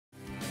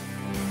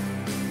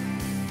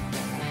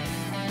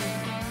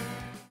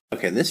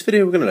Okay, in this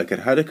video we're going to look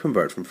at how to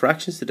convert from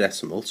fractions to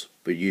decimals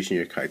but using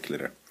your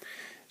calculator.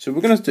 So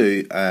we're going to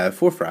do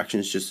 4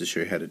 fractions just to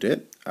show you how to do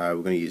it.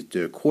 We're going to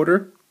do a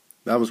quarter.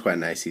 That was quite a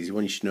nice easy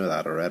one, you should know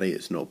that already,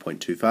 it's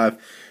 0.25.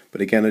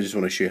 But again, I just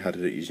want to show you how to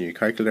do it using your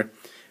calculator.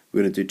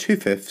 We're going to do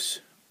 2/5,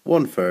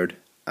 1/3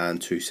 and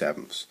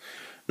 2/7.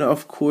 Now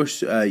of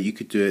course you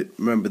could do it,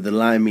 remember the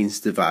line means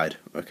divide,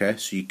 okay?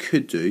 So you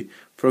could do,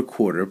 for a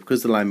quarter,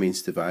 because the line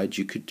means divide,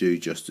 you could do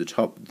just the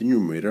top of the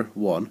numerator,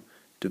 1,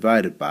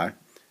 divided by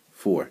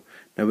 4.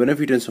 Now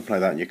whenever you're doing something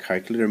like that in your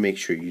calculator, make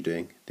sure you're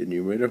doing the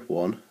numerator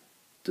 1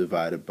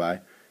 divided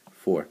by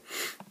 4.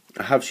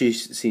 I have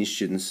seen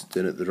students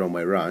doing it the wrong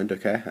way around,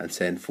 okay, and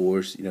saying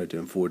 4's,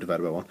 doing 4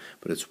 divided by 1,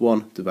 but it's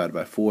 1 divided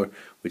by 4,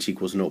 which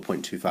equals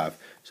 0.25.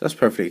 So that's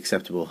perfectly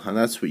acceptable, and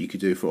that's what you could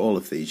do for all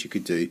of these. You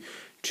could do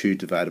 2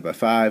 divided by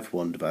 5,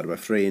 1 divided by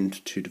 3,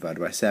 and 2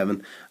 divided by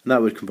 7, and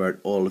that would convert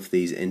all of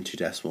these into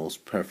decimals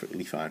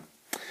perfectly fine.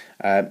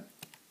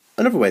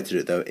 Another way to do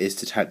it though is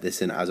to type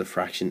this in as a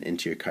fraction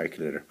into your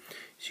calculator.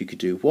 So you could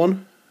do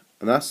 1,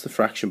 and that's the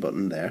fraction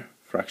button there,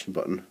 fraction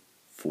button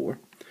 4.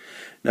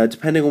 Now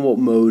depending on what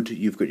mode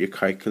you've got your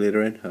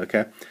calculator in,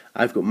 okay,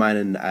 I've got mine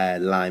in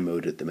line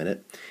mode at the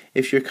minute.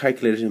 If your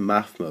calculator's in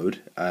math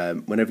mode,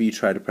 whenever you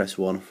try to press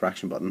 1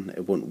 fraction button,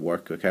 it won't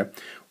work, okay.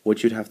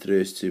 What you'd have to do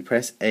is to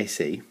press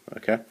AC,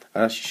 okay,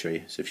 I'll actually show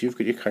you. So if you've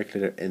got your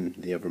calculator in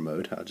the other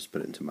mode, I'll just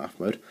put it into math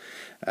mode.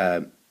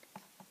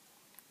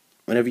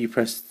 Whenever you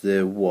press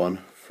the 1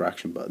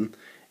 fraction button,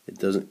 it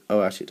doesn't,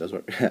 oh actually it does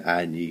work,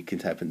 and you can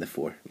type in the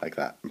 4 like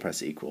that and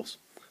press equals,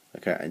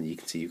 okay, and you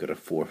can see you've got a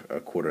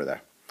quarter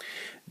there.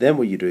 Then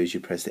what you do is you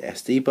press the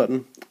SD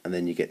button and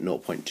then you get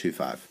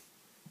 0.25.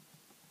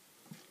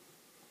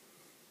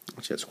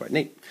 Actually that's quite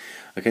neat.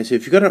 Okay, so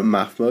if you got it in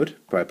math mode,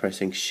 by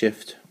pressing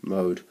shift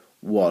mode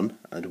 1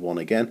 and 1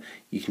 again,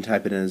 you can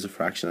type it in as a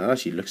fraction. It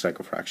actually looks like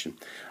a fraction.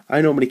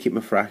 I normally keep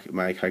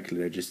my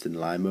calculator just in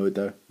line mode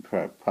though,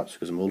 perhaps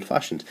because I'm old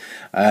fashioned,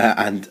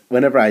 and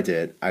whenever I do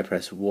it, I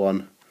press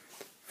 1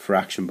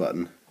 fraction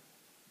button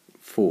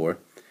 4,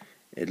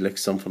 it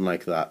looks something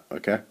like that,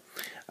 okay,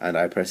 and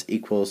I press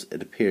equals,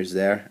 it appears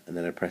there, and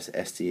then I press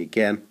SD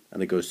again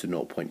and it goes to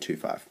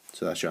 0.25.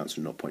 so that's your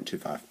answer,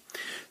 0.25.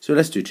 So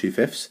let's do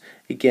 2/5.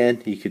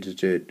 Again, you could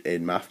do it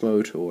in math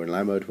mode or in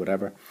line mode,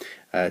 whatever.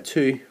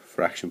 2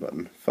 fraction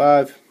button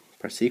 5,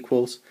 press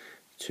equals,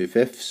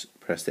 2/5,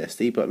 press the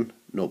SD button,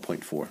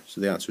 0.4.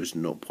 So the answer is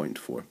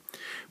 0.4.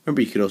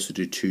 Remember, you could also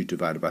do 2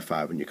 divided by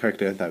 5 on your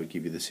calculator, that would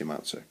give you the same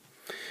answer.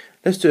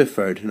 Let's do a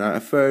third. Now a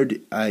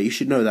third, you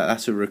should know that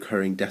that's a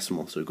recurring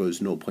decimal, so it goes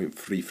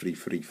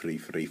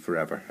 0.33333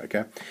 forever,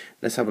 okay?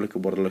 Let's have a look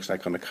at what it looks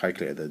like on a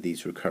calculator,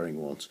 these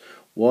recurring ones.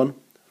 1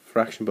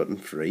 fraction button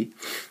 3,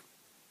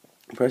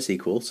 press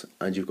equals,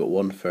 and you've got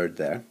 1/3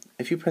 there.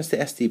 If you press the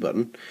SD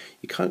button,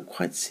 you can't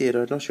quite see it,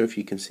 I'm not sure if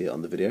you can see it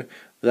on the video,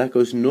 but that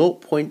goes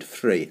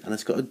 0.3 and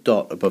it's got a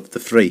dot above the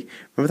 3.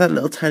 Remember that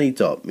little tiny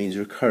dot means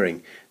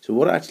recurring, so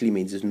what it actually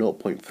means is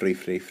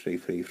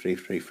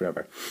 0.33333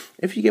 forever.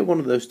 If you get one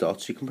of those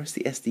dots, you can press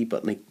the SD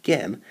button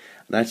again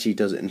and actually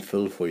does it in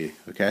full for you,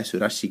 okay, so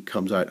it actually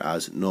comes out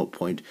as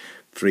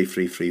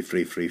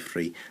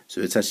 0.33333, so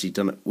it's actually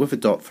done it with a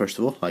dot first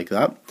of all, like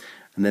that.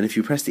 And then if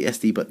you press the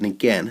SD button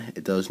again,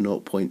 it does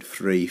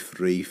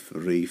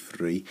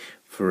 0.3333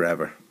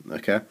 forever,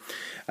 okay?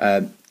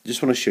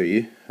 Just want to show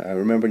you,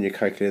 remember in your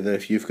calculator that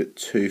if you've got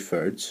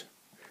 2/3,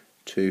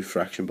 2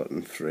 fraction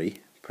button 3,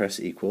 press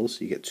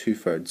equals, you get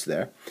 2/3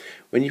 there.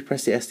 When you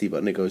press the SD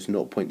button, it goes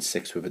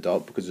 0.6 with a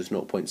dot because it's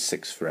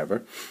 0.6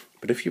 forever.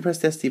 But if you press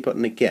the SD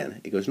button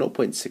again, it goes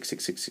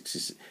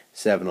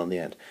 0.66667 on the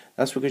end.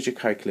 That's because your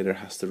calculator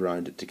has to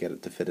round it to get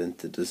it to fit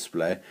into the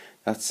display.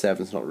 That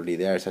 7's not really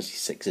there, it's actually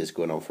 6's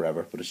going on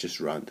forever, but it's just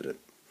rounded it.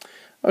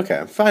 Okay,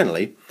 and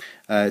finally,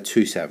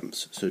 2/7.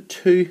 So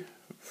 2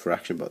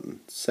 fraction button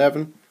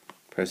 7,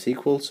 press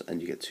equals,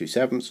 and you get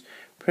 2/7.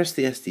 Press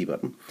the SD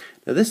button.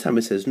 Now this time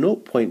it says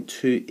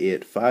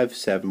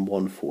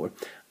 0.285714.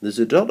 There's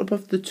a dot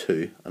above the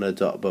 2 and a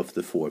dot above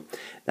the 4.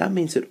 That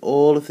means that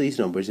all of these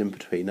numbers in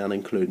between, and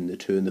including the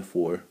 2 and the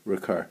 4,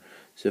 recur.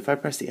 So if I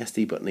press the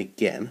SD button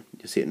again,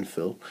 you'll see it in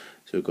full.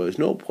 So it goes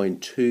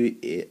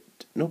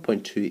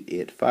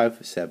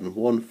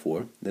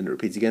 0.285714, then it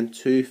repeats again,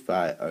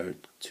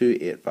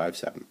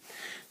 2857.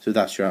 So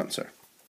that's your answer.